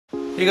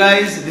Hey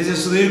guys, this is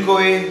Sudhir Koe.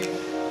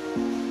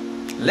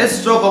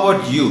 Let's talk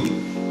about you.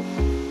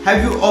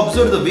 Have you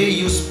observed the way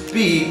you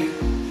speak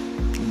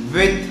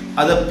with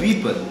other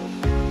people?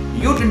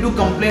 You tend to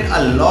complain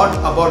a lot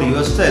about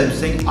yourself,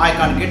 saying, I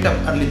can't get up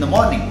early in the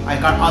morning, I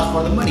can't ask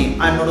for the money,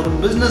 I'm not a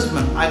good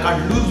businessman, I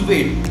can't lose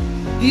weight.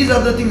 These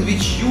are the things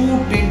which you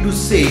tend to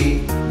say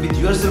with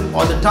yourself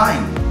all the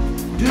time.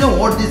 Do you know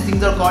what these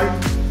things are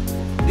called?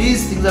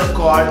 These things are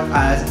called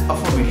as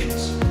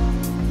affirmations.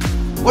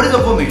 What is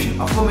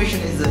affirmation? Affirmation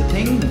is the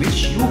thing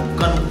which you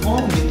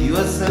confirm with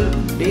yourself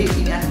day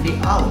in and day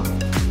out.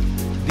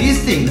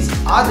 These things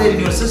are there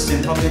in your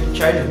system from your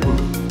childhood.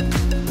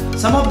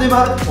 Some of them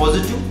are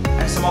positive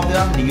and some of them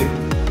are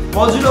negative.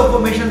 Positive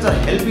affirmations are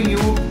helping you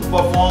to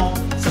perform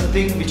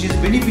something which is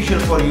beneficial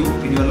for you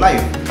in your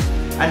life.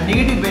 And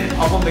negative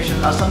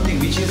affirmations are something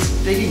which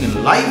is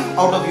taking life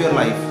out of your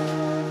life.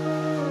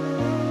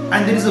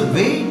 And there is a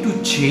way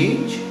to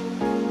change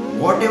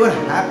whatever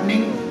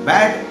happening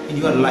bad in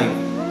your life.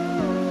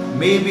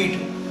 Maybe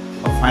it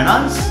a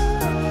finance,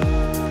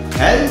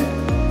 health,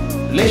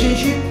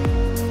 relationship,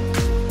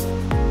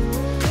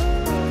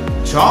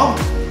 job,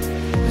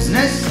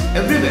 business,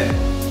 everywhere.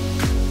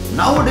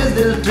 Nowadays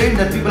there is a trend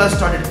that people have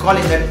started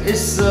calling that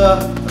is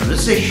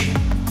recession.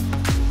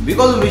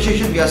 Because of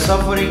recession we are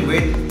suffering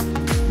with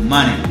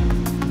money.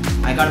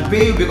 I can't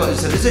pay you because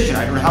it's a recession.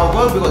 I don't have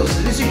work because it's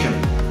a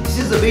recession. This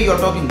is the way you're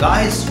talking.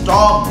 Guys,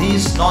 stop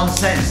this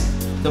nonsense.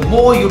 The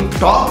more you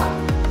talk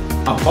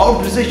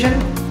about recession,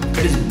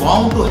 it is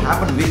bound to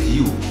happen with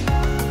you.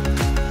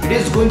 It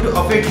is going to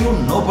affect you,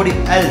 nobody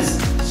else.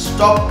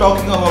 Stop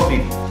talking about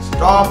it.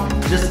 Stop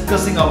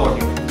discussing about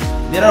it.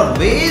 There are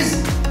ways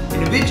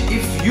in which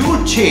if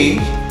you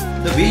change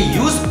the way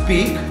you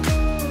speak,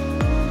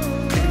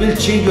 it will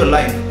change your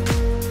life.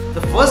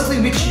 The first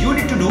thing which you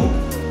need to do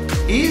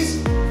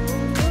is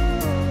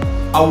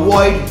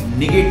avoid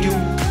negative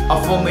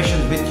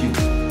affirmations with you.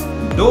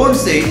 Don't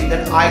say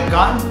that I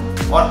can't,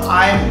 or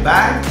I am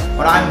bad,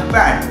 or I am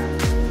bad.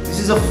 This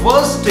is the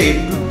first step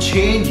to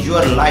change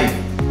your life,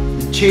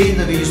 to change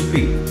the way you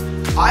speak.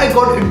 I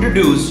got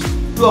introduced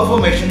to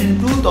affirmation in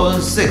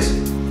 2006.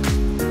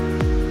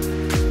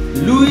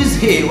 Louise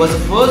Hay was the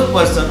first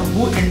person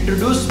who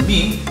introduced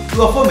me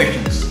to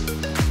affirmations,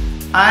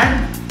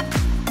 and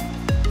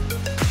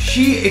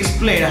she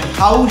explained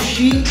how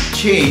she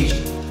changed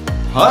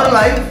her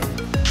life.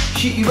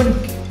 She even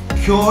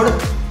cured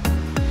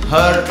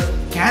her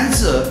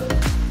cancer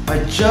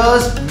by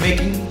just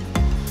making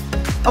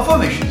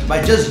affirmations,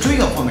 by just doing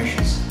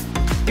affirmations.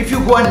 If you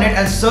go on net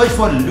and search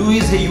for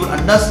Louise Hay, you will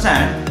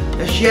understand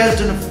that she has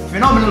done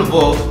phenomenal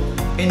work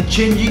in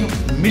changing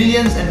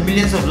millions and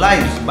millions of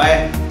lives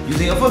by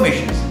using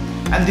affirmations.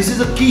 And this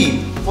is a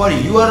key for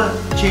your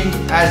change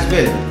as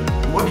well.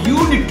 What you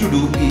need to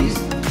do is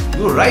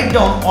you write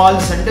down all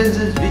the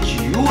sentences which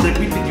you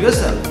repeat with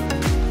yourself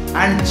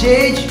and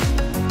change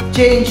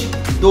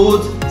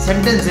those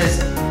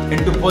sentences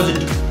into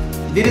positive.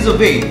 There is a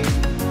way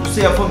to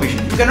say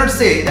affirmation. You cannot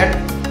say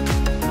that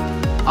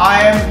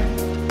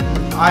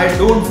I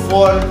don't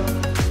fall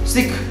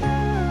sick,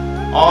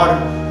 or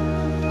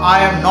I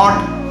am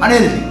not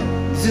unhealthy.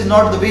 This is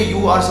not the way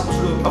you are supposed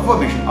to do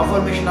affirmation.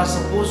 Affirmation are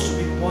supposed to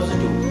be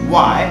positive.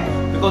 Why?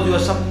 Because your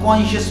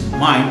subconscious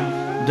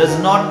mind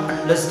does not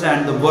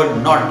understand the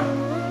word not.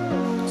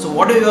 So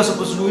what you are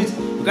supposed to do is,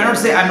 you cannot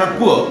say I am not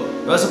poor.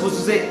 You are supposed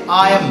to say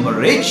I am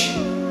rich,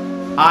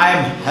 I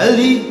am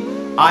healthy,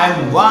 I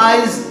am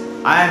wise,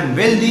 I am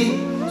wealthy.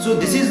 So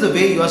this is the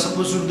way you are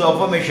supposed to do the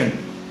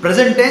affirmation.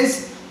 Present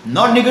tense,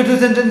 not negative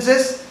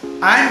sentences,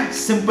 and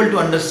simple to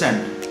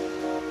understand.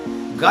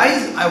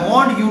 Guys, I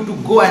want you to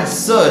go and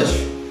search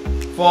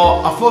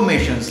for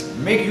affirmations.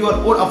 Make your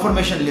own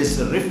affirmation list.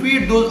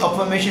 Repeat those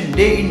affirmations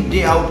day in,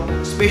 day out,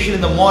 especially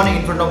in the morning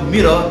in front of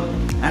mirror.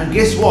 And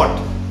guess what?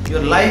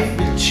 Your life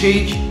will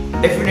change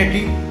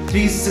definitely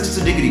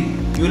 360 degree.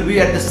 You will be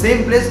at the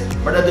same place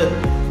but at the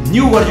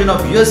new version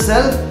of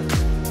yourself.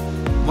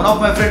 One of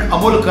my friend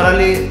Amol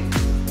Karale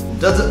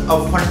does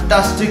a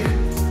fantastic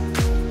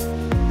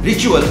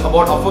ritual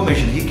about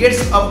affirmation. He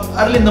gets up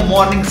early in the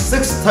morning,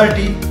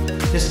 6:30.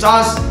 He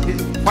starts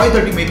with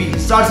 5:30 maybe. He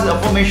starts his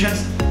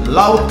affirmations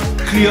loud,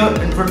 clear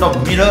in front of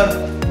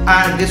mirror.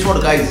 And guess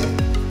what, guys?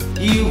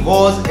 He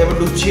was able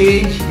to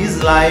change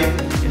his life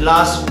in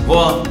last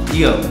 1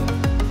 year.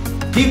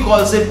 He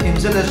calls it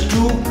himself as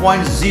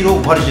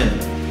 2.0 version.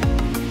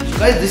 So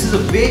guys, this is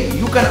a way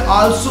you can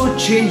also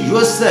change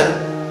yourself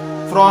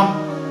from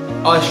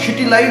a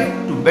shitty life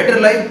to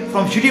better life,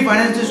 from shitty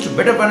finances to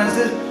better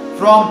finances,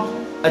 from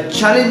a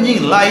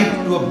challenging life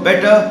to a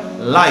better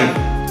life.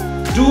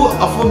 Do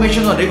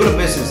affirmations on a regular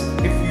basis.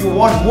 If you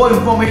want more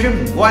information,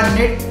 go on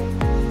net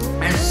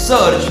and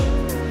search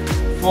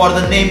for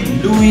the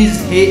name Louise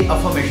Hay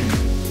affirmation.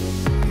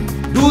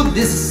 Do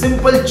this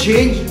simple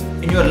change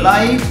in your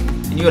life,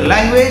 in your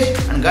language,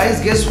 and guys,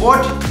 guess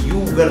what?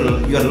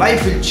 Your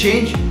life will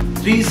change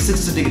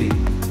 360 degree.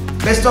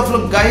 Best of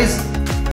luck, guys.